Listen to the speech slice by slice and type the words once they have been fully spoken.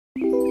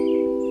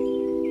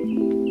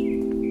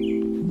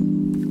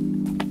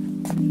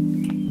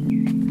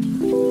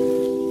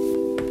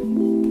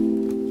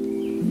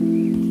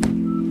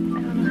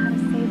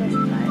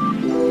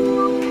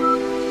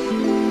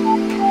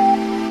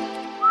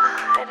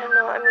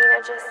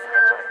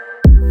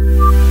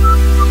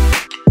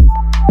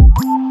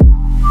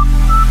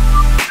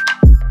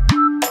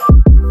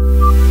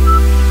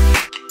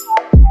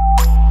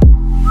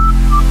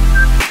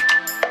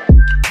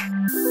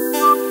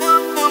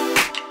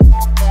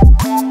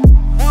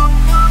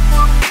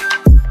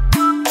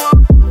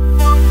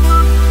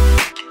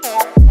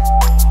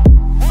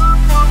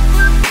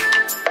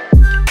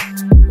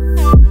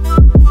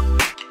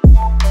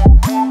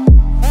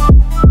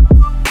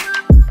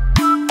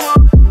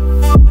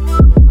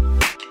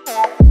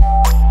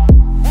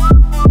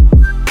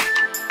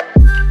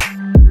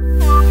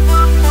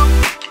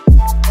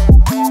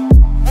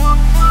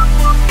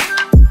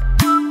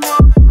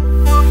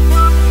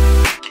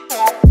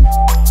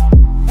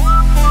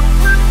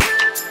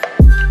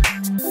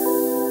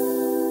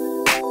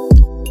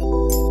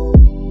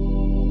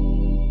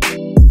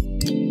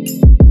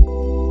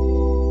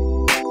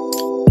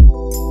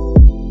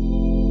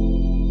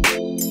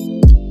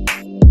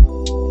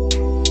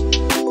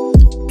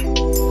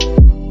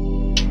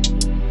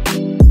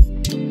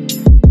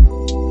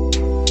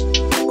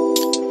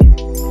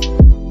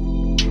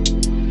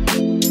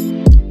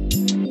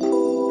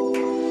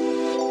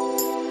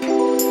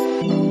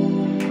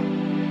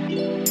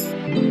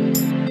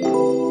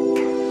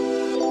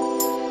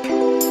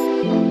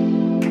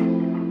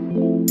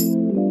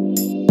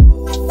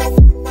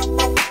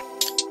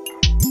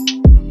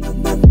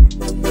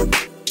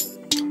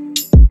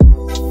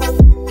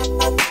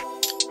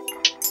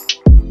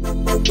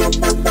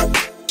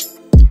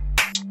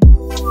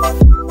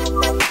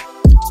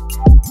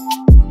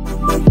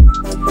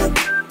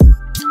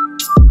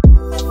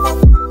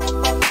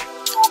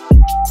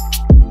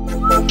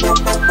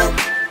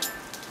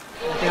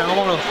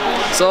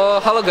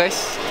So, halo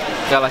guys.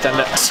 Gak lah,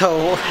 canda.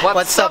 So,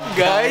 what's up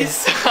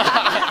guys?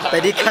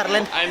 Tadi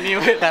Karlen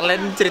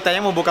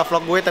ceritanya mau buka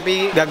vlog gue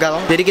tapi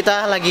gagal. Jadi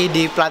kita lagi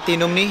di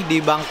Platinum nih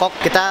di Bangkok.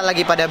 Kita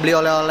lagi pada beli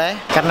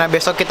oleh-oleh karena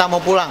besok kita mau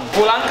pulang.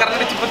 Pulang karena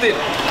dicepetin.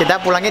 Kita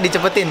pulangnya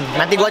dicepetin.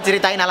 Nanti gue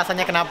ceritain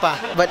alasannya kenapa.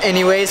 But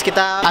anyways,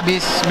 kita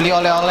habis beli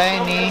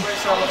oleh-oleh nih.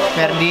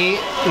 Ferdi,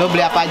 lo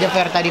beli apa aja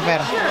Fer tadi Fer?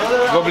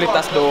 Gue beli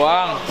tas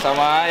doang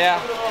sama ya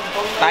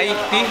Thai.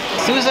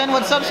 Susan,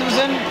 what's up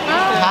Susan?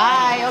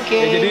 Hai, oke.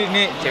 Ya, jadi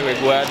ini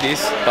cewek gue,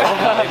 Adiez. Tolong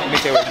ini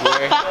cewek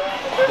gue.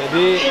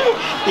 Jadi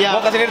ya.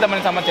 Gue kesini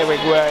ditemenin sama cewek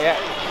gue ya.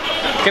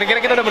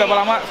 Kira-kira kita udah berapa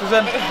lama,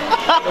 Susan?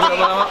 Udah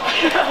berapa lama?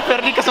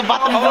 Ferdi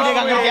kesempatan dulu dia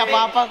nggak ngerti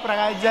apa-apa, kurang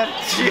ajar.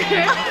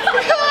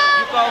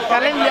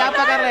 Kalian beli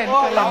apa kalian?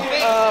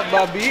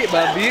 Babi,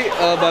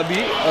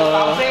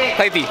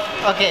 Thai tea.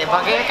 Oke,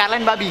 pakai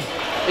kalian babi.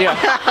 Iya.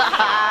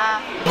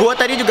 Gue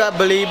tadi juga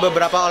beli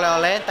beberapa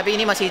oleh-oleh, tapi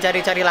ini masih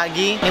cari-cari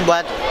lagi. Ini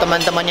buat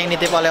teman-teman yang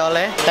nitip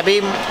oleh-oleh. Tapi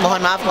mohon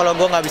maaf kalau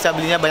gue nggak bisa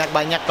belinya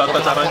banyak-banyak. Tata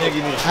caranya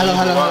gini. Halo.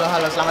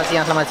 Selamat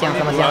siang.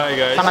 Hai,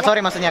 guys. Selamat sore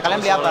maksudnya. Kalian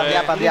beli apa?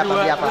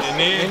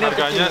 Ini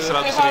harganya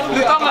 100.000.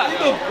 Lu tau nggak?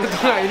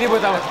 Ini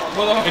buat apa?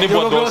 Ini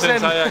buat dosen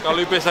saya.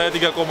 Kalau IP saya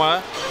 3,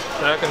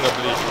 saya kan nggak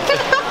beli.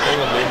 Saya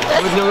nggak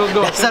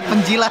beli. Dasar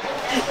penjilat.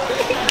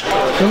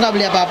 Lu nggak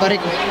beli apa-apa,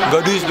 Rik?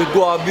 Nggak, Dis, duit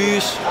gua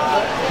habis.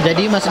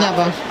 Jadi maksudnya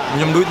apa?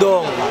 Minjem duit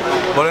dong.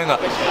 Boleh nggak?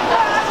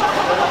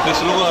 Dis,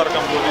 lu nggak rekam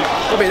dulu.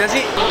 Kok beda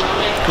sih?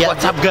 Ya,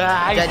 What's up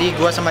guys? Jadi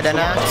gua sama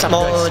Dana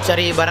mau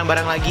cari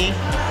barang-barang lagi.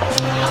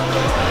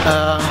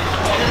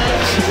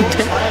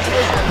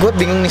 Gue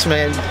bingung nih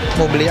sebenarnya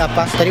mau beli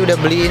apa. Tadi udah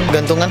beliin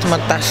gantungan sama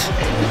tas.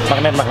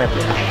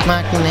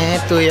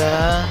 Magnet tuh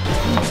ya.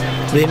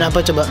 Beliin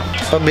apa coba?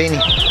 Apa beli ini?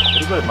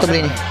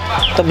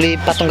 Kita beli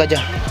patung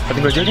gajah.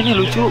 Patung gajahnya nih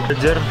lucu.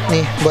 Gajar.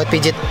 Nih buat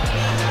pijit.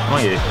 Oh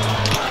iya.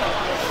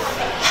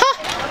 Hah?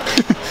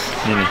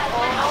 Ini.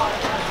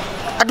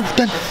 Aduh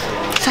Dan,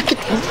 sakit.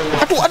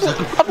 Aduh.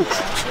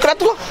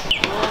 Keratula.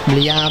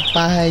 Beli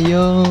apa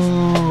ayo?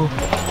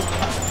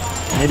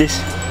 Ini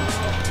Dis.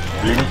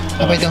 Beli nih.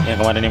 Apa itu? Yang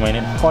kemarin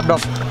dimainin. Kodok.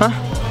 Hah?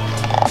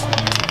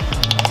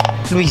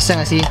 Lu bisa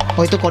gak sih?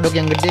 Oh itu kodok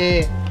yang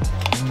gede.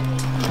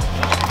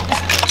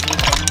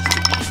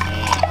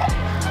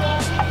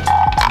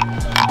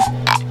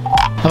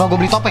 Apa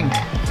gue beli topeng?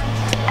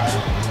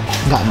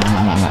 Enggak.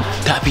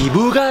 Tapi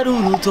buka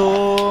dulu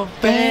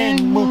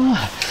topengmu.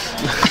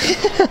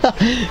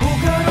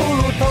 Buka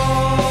dulu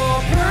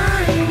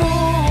topengmu.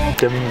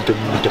 Dem.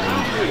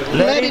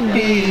 Let it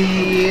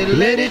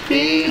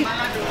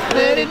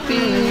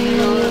be.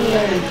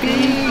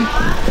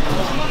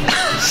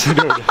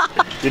 Sudah.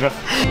 Enough.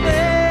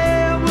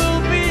 There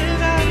will be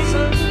an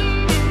answer.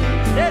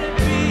 Let it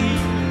be.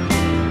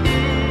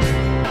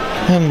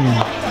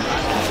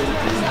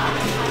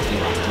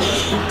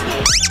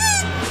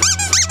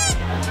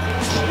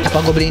 Apa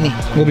gue beli ini?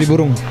 Gue beli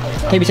burung.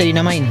 Tapi bisa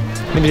dinamain.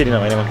 Ini bisa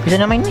dinamain emang.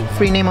 Bisa namain nih,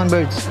 free name on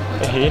birds.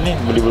 Ini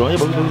beli burungnya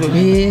bagus.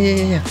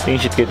 Iya. I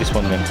think you should get this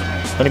one man.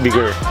 Ini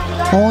bigger.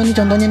 Oh ini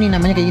contohnya nih,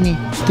 namanya kayak gini.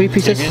 3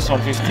 pieces. This is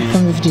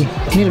 150. 150.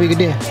 Ini lebih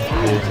gede ya?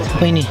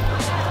 Apa ini?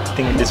 I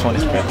think this one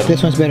is better.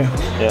 This one's better.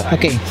 Yeah.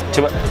 Okay.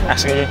 Coba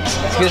ask aja.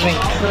 Excuse me.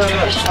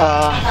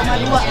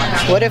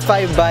 What if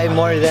I buy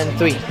more than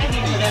 3?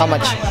 How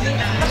much?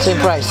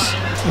 Same price.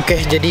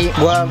 Oke, jadi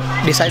gue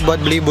decide buat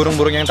beli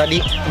burung-burung yang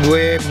tadi.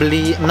 Gue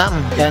beli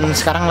 6 dan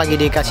sekarang lagi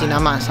dikasih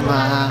nama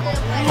sama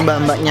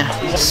mbak-mbaknya.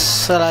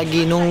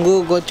 Selagi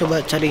nunggu, gue coba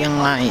cari yang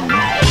lain.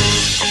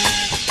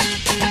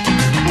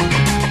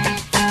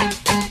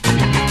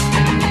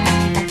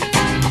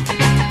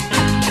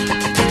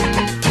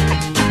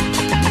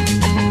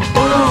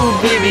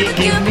 Oh, baby,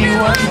 give me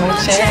one more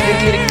chance.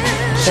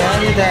 Tell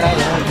me that I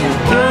love you.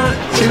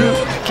 You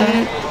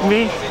get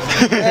me.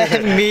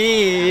 Me.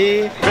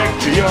 Back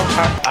to your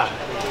heart.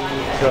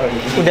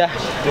 Udah.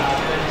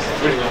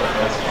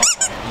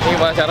 Ini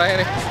gimana caranya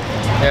nih?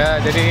 Ya,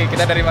 jadi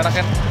kita dari mana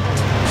kan?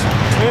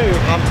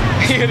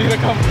 Iya,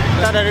 direkam.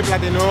 Kita dari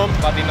Platinum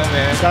Platinum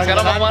ya.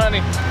 Sekarang mau mana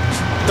nih?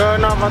 ke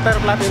Novotel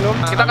Platinum.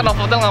 Kita ke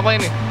Novotel ngapain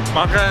nih?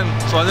 Makan,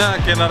 soalnya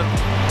Kenar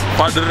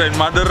father and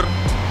mother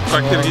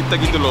traktir kita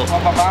gitu loh.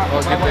 Oh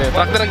gitu ya.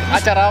 Traktir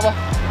acara apa?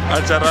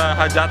 Acara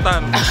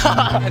hajatan.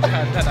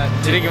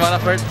 Jadi gimana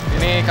Fred?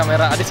 Ini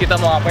kamera Adiez, kita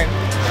mau ngapain?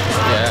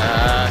 Ya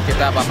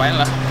kita apa-apain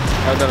lah.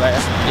 Ya udahlah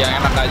ya. Yang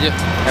enak aja.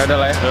 Ya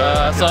udahlah ya.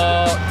 So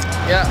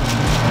ya.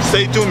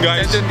 Stay tuned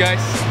guys. Stay tuned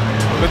guys.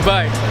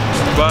 Goodbye.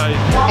 Bye.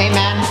 Hey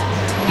man,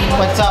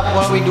 what's up?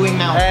 What are we doing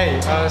now?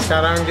 Hey,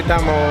 sekarang kita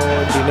mau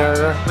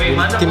dinner,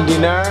 tim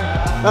dinner.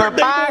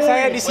 Pak,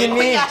 saya di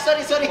sini.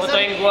 Sorry.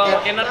 Fotoin gua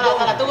makinan dong.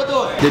 Tunggu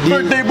tuh. Jadi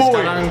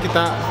sekarang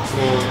kita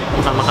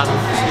mau makan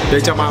dari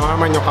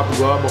sama nyokap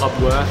gua, bokap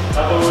gua.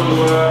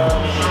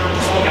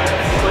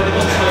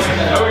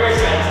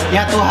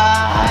 Ya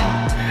Tuhan.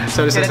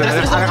 Sorry.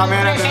 Ada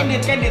kamera.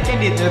 Candid.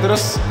 Ya,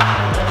 terus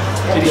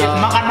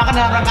Makan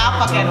dalam rangka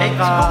apa kan?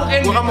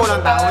 gua kan mau ulang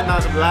tahun tanggal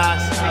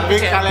 11. Tapi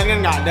kalian kan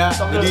nggak ada.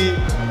 Jadi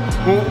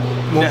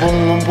mumpung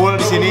ngumpul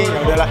di sini,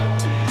 ya udahlah.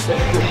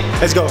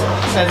 Let's go.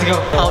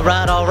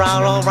 Alright.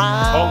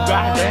 Oh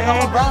god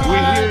damn. We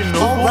here in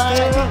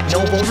Novotel.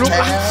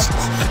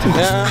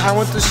 I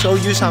want to show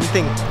you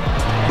something.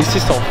 This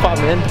is sofa,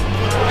 man.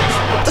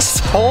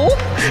 So?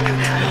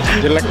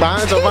 Jelek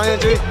banget sofanya,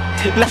 cuy.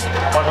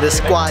 The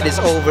squad is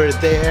over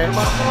there.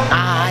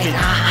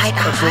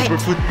 Proper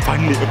food,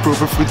 finally a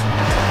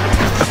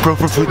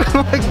proper food.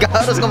 Gak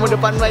harus ngomong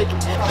depan mic.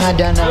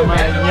 Ada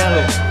namanya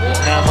loh.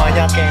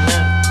 Namanya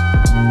Kenan.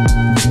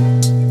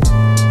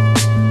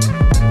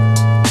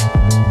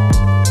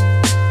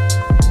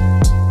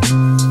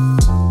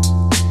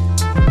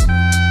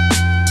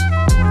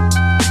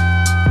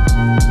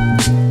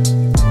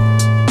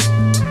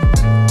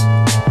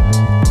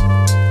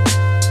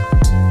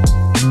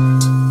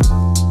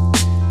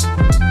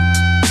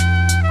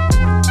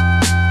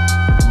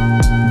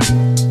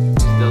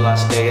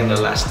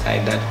 Last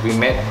night that we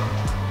met,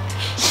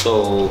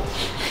 so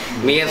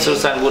me and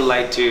Susan would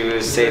like to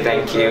say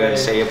thank you and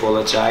say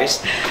apologize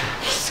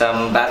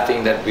some bad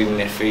thing that we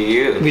made for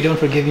you. We don't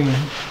forgive you,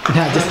 man.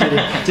 Nah,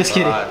 just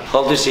kidding.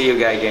 Hope to see you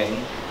guys again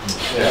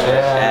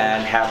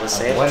and have a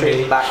safe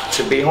trip back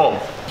to be home,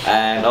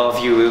 and all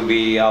of you will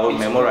be our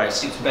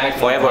memorized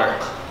forever.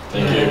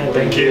 Thank you.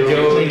 Thank you,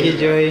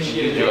 Joy.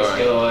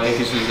 Thank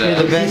you Susan.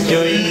 You're the best,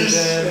 Joy.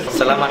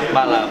 Selamat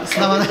malam.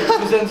 Selamat.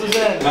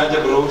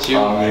 Aja bro.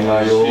 Amin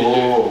ayo.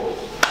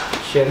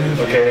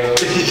 Oke.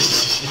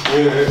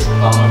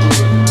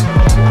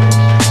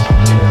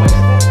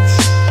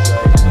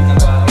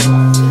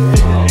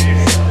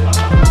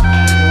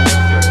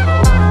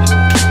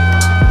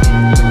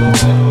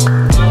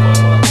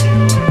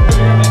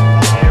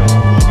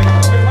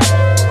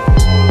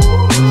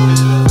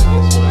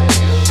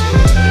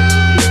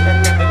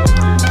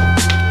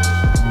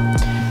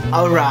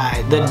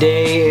 Alright, the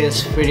day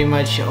is pretty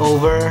much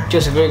over.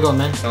 Just a great goal,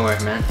 man. Don't worry,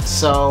 man.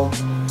 So,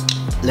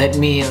 let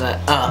me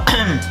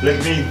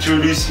Let me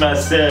introduce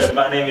myself.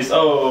 My name is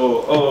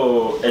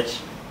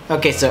O-O-H.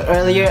 Okay, so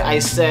earlier I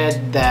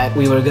said that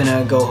we were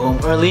gonna go home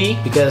early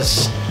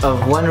because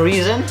of one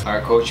reason.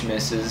 Our coach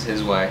misses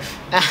his wife.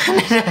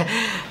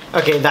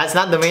 Okay, that's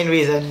not the main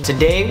reason.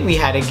 Today we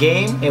had a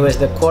game. It was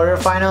the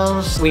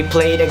quarterfinals. We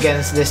played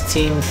against this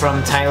team from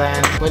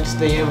Thailand. What's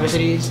the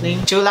university's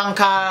name?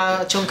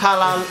 Chulanka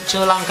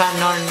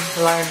Non.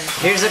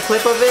 Here's a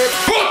clip of it.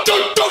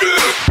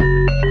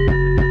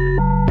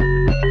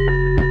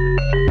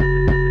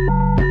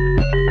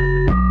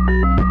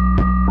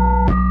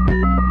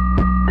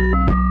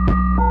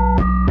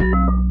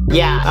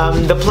 Yeah,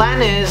 the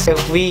plan is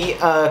if we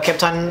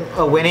kept on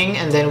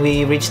winning and then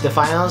we reached the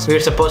finals, we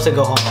were supposed to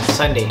go home on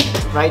Sunday.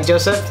 Right,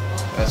 Joseph?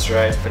 That's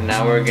right, but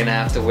now we're gonna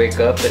have to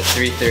wake up at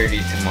 3:30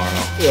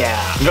 tomorrow. Yeah.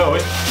 No,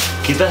 wait.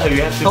 We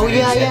have to. Oh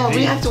yeah,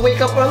 we have to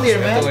wake up earlier,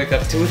 We have to man. wake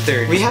up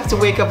 2:30. We have to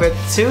wake up at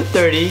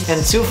 2:30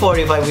 and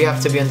 2:45 we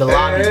have to be in the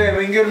lobby.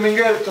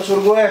 Minggir,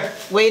 kasur gue.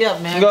 Wait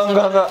up, man.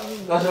 Enggak.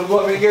 Kasur gue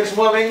minggir,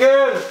 semua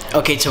minggir.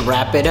 Okay, to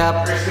wrap it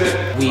up,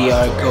 we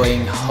are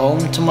going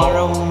home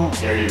tomorrow.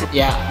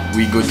 Yeah,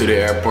 We go to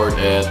the airport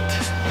at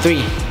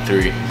 3.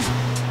 3.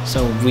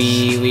 So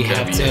we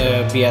have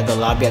to be at the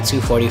lobby at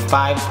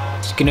 2:45.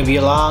 It's gonna be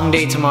a long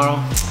day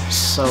tomorrow.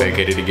 So Back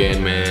at it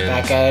again, man.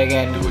 back at it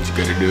again. Do what you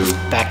gotta do.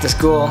 Back to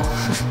school.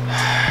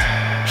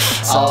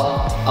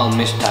 I'll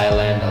miss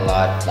Thailand a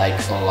lot, like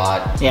a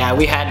lot. Yeah,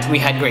 we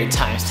had great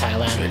times,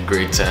 Thailand. We had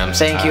great times.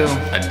 Thank you.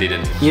 I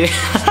didn't. Yeah.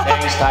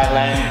 Thanks,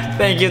 Thailand.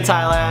 Thank you,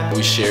 Thailand.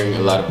 We're sharing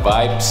a lot of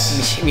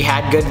vibes. We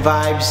had good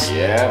vibes.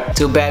 Yeah.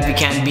 Too bad we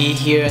can't be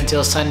here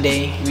until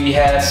Sunday. We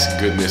had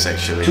Goodness,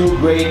 actually. 2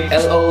 great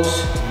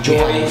LOs, Joy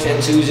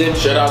and Susan.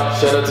 Shout out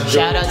to Joe.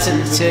 Shout out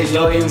to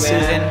Joey and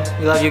Susan.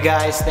 We love you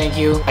guys. Thank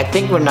you. I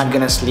think we're not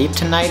gonna sleep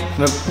tonight.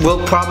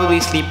 We'll probably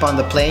sleep on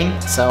the plane.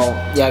 So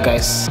yeah,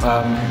 guys.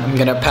 I'm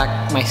gonna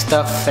pack my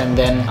stuff and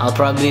then I'll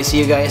probably see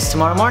you guys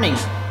tomorrow morning.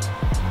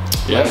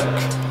 Yeah.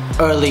 Like,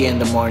 early in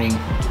the morning.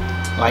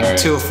 Like Alright.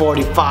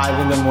 2:45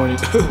 in the morning.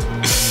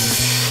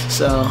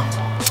 So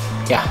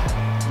yeah.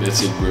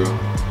 That's it, bro.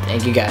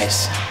 Thank you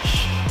guys.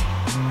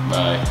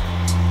 Bye.